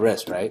snap the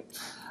wrist, right?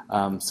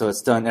 So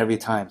it's done every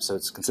time, so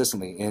it's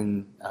consistently.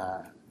 In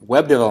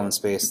web development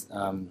space,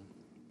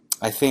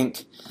 I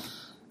think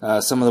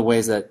some of the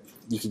ways that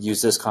you could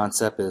use this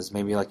concept is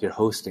maybe like your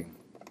hosting.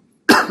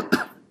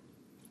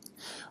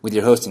 With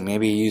your hosting,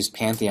 maybe you use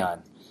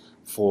Pantheon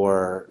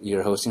for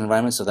your hosting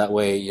environment, so that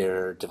way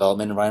your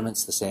development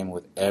environment's the same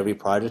with every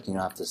project. You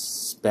don't have to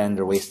spend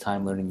or waste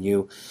time learning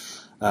new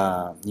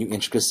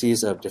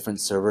intricacies of different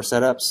server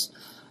setups.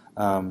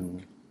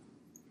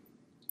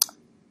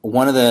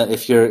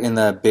 If you're in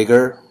the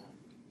bigger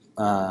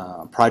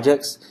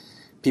projects,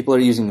 people are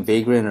using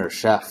Vagrant or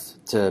Chef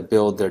to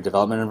build their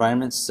development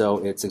environments, so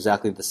it's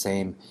exactly the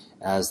same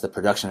as the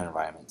production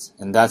environments.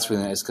 And that's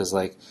really nice because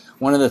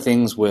one of the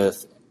things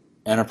with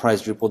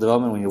enterprise Drupal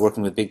development, when you're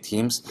working with big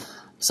teams,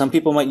 some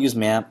people might use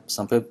MAMP,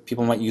 some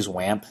people might use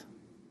WAMP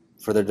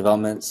for their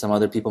development, some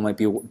other people might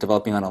be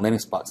developing on a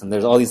Linux box, and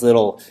there's all these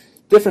little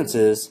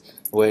differences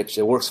which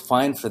it works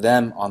fine for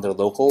them on their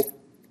local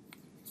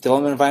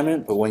development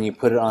environment, but when you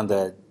put it on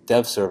the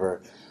dev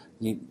server,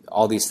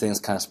 all these things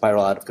kind of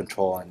spiral out of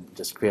control and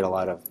just create a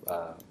lot of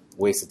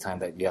wasted time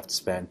that you have to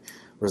spend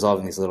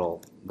resolving these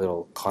little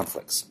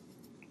conflicts.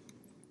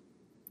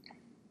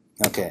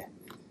 Okay.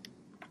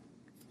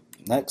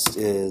 Next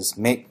is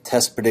make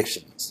test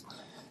predictions.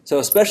 So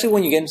especially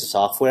when you get into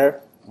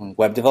software and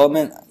web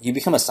development, you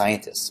become a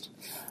scientist,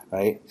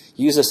 right?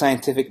 You use a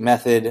scientific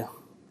method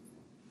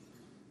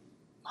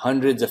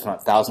hundreds, if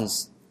not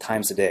thousands,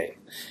 times a day.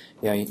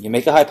 You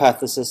make a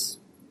hypothesis,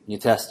 you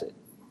test it.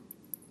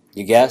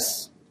 You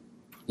guess,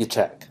 you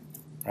check,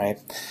 right?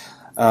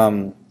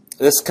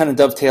 This kind of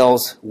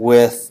dovetails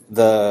with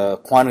the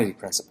quantity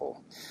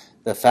principle.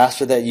 The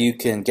faster that you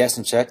can guess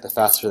and check, the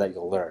faster that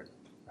you'll learn,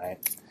 right?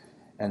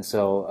 And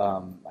so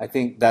I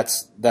think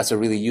that's a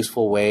really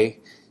useful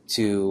way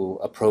to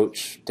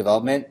approach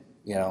development.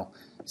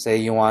 say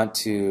you want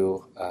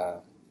to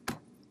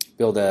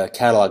build a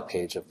catalog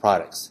page of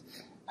products.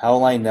 How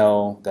will I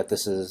know that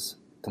this is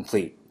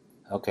complete?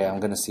 Okay, I'm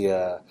going to see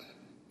a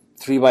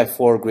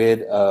 3x4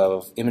 grid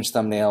of image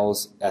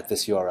thumbnails at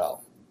this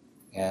URL,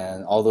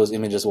 and all those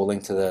images will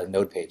link to the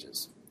node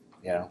pages.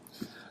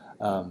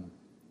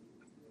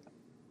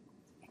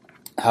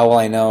 How will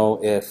I know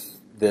if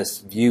this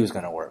view is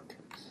going to work?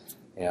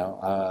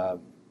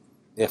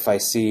 If I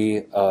see,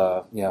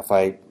 if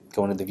I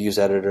go into the views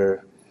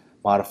editor,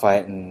 modify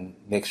it, and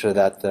make sure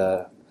that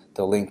the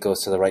link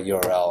goes to the right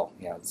URL,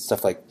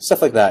 stuff like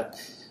that.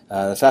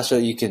 The faster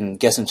that you can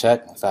guess and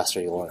check, the faster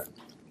you learn.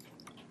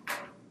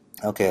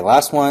 Okay,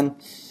 last one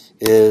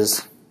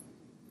is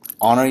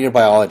honor your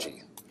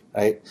biology,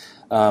 right?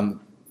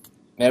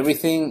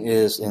 Everything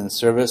is in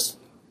service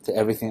to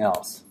everything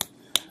else,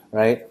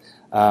 right?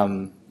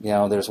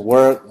 There's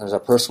work, there's our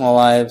personal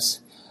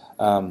lives,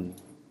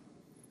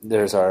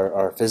 there's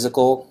our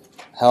physical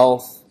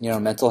health,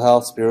 mental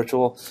health,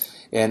 spiritual,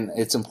 and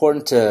it's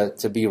important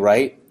to be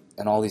right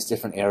in all these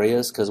different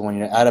areas, because when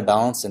you're out of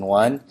balance in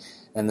one,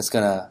 then it's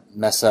going to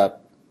mess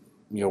up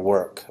your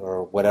work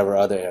or whatever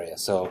other area.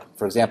 So,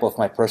 for example, if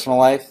my personal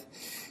life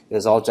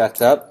is all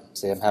jacked up,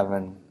 say I'm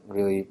having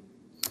really,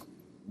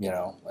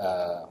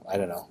 I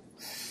don't know.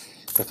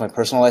 If my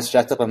personal life's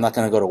jacked up, I'm not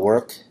going to go to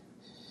work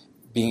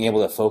being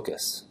able to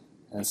focus.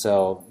 And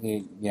so,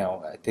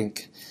 I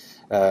think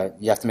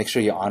you have to make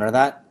sure you honor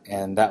that,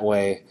 and that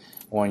way,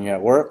 when you're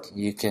at work,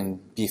 you can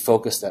be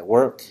focused at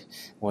work.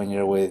 When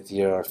you're with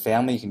your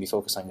family, you can be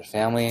focused on your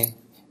family,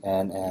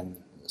 and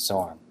so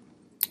on.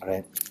 All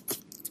right.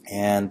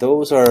 And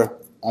those are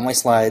all my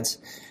slides.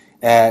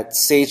 At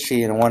Sage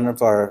Tree, and one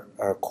of our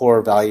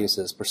core values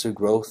is pursue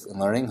growth and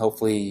learning.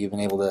 Hopefully you've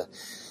been able to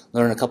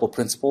learn a couple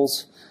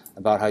principles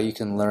about how you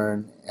can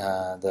learn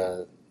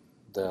the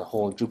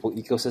whole Drupal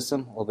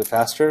ecosystem a little bit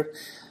faster.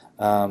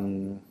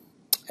 And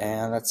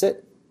that's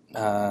it.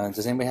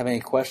 Does anybody have any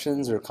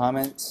questions or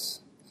comments?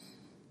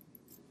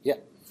 Yeah.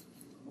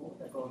 A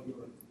moment ago, you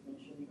were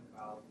mentioning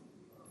about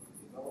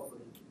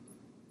developers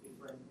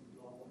different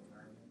local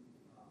environment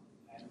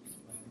and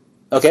when.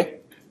 Okay.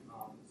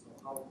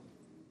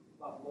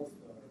 What was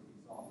the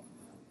result?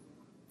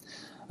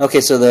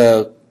 Okay, so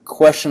the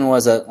question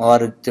was that a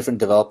lot of different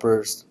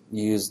developers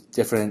use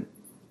different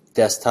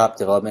desktop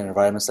development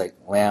environments like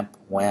LAMP,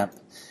 WAMP,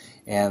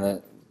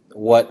 and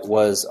what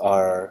was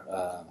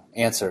our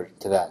answer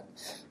to that?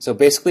 So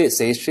basically at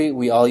Sage Tree,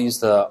 we all use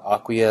the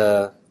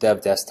Acquia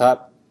Dev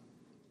Desktop.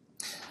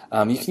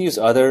 You can use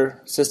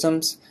other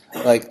systems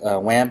like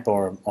WAMP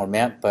or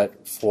MAMP,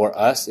 but for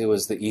us it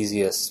was the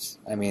easiest.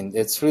 I mean,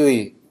 it's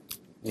really,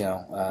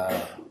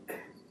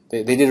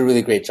 they did a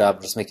really great job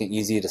of just making it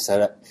easy to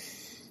set up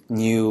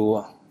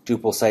new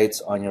Drupal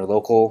sites on your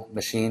local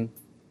machine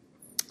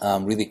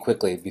really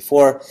quickly.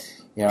 Before,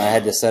 I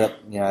had to set up,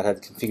 I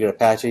had to configure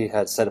Apache,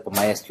 had to set up a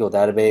MySQL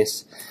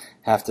database,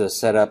 have to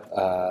set up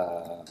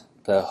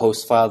the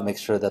host file to make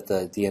sure that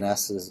the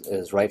DNS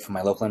is right for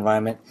my local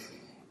environment.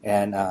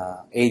 And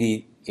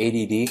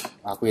ADD,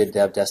 Acquia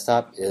Dev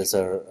Desktop, is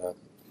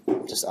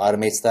just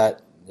automates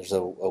that. There's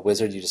a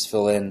wizard. You just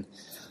fill in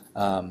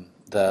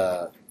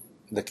the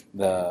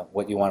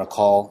what you want to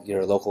call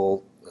your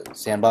local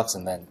sandbox,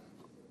 and then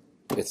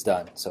it's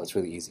done. So it's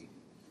really easy.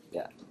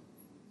 Yeah.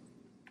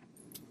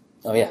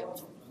 Oh yeah.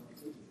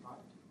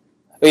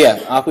 Oh yeah.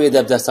 Acquia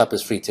Dev Desktop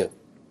is free too.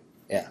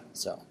 Yeah.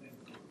 So.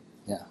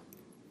 Yeah.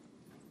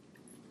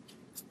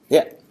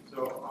 Yeah.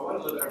 So I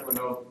want to let everyone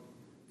know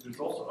there's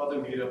also other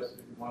meetups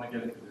if you want to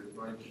get into the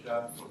joint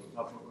chef or the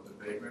top of the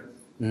vagrants.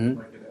 Mm-hmm.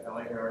 Like in the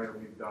LA area,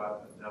 we've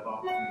got a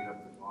DevOps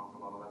meetup to talk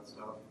about all that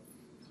stuff.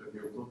 So if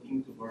you're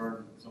looking to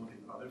learn some of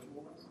the other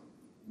tools,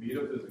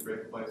 meetup is a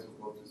great place to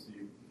go to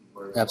see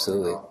where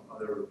Absolutely.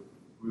 Other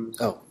groups.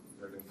 Oh.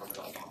 They're going to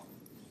talk about.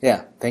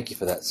 Yeah, thank you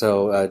for that.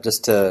 So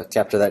just to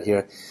capture that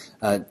here,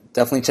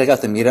 definitely check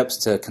out the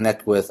meetups to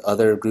connect with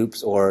other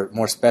groups or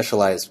more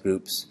specialized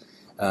groups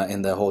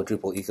in the whole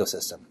Drupal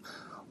ecosystem.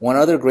 One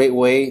other great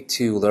way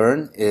to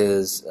learn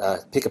is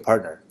pick a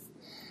partner.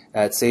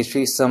 At Sage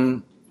Tree,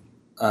 some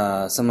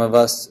of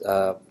us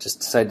just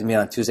decided to meet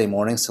on Tuesday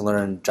mornings to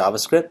learn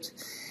JavaScript,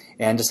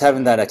 and just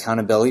having that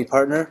accountability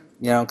partner,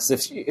 because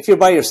if you're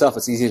by yourself,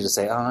 it's easy to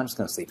say, oh, I'm just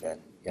going to sleep in,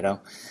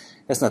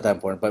 It's not that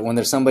important. But when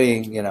there's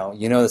somebody,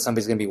 that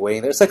somebody's going to be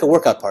waiting there, it's like a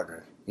workout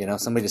partner,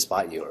 somebody to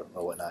spot you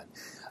or whatnot.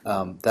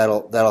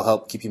 That'll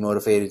help keep you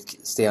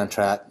motivated, stay on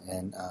track,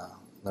 and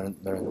learn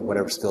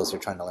whatever skills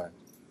you're trying to learn.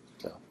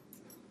 So,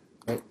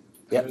 right?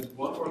 Yeah. There's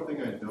one more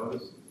thing I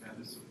noticed,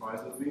 and this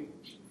surprises me.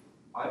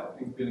 I've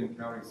been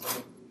encountering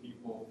some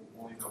people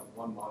who only have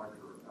one monitor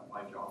at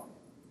my job.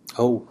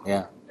 Oh,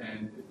 yeah.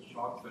 And it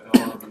shocks the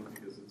hell out of me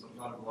because it's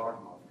not a large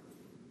monitor.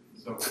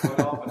 So quite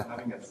often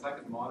having a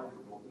second monitor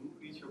will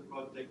increase your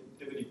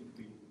productivity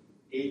between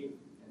 8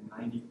 and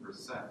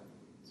 90%.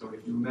 So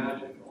if you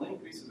imagine, if it only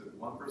increases at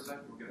 1%,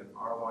 you'll get an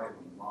ROI in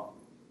a month.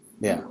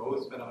 Yeah. You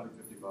always spend $150,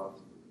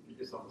 get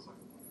yourself a second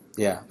monitor.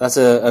 Yeah, that's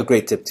a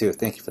great tip too.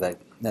 Thank you for that.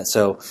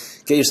 So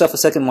get yourself a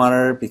second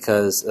monitor,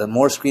 because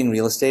more screen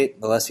real estate,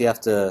 the less you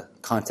have to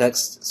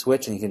context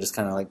switch and you can just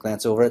kind of like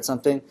glance over at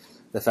something,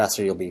 the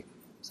faster you'll be.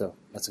 So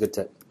that's a good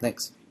tip.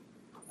 Thanks.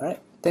 All right.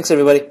 Thanks,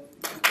 everybody.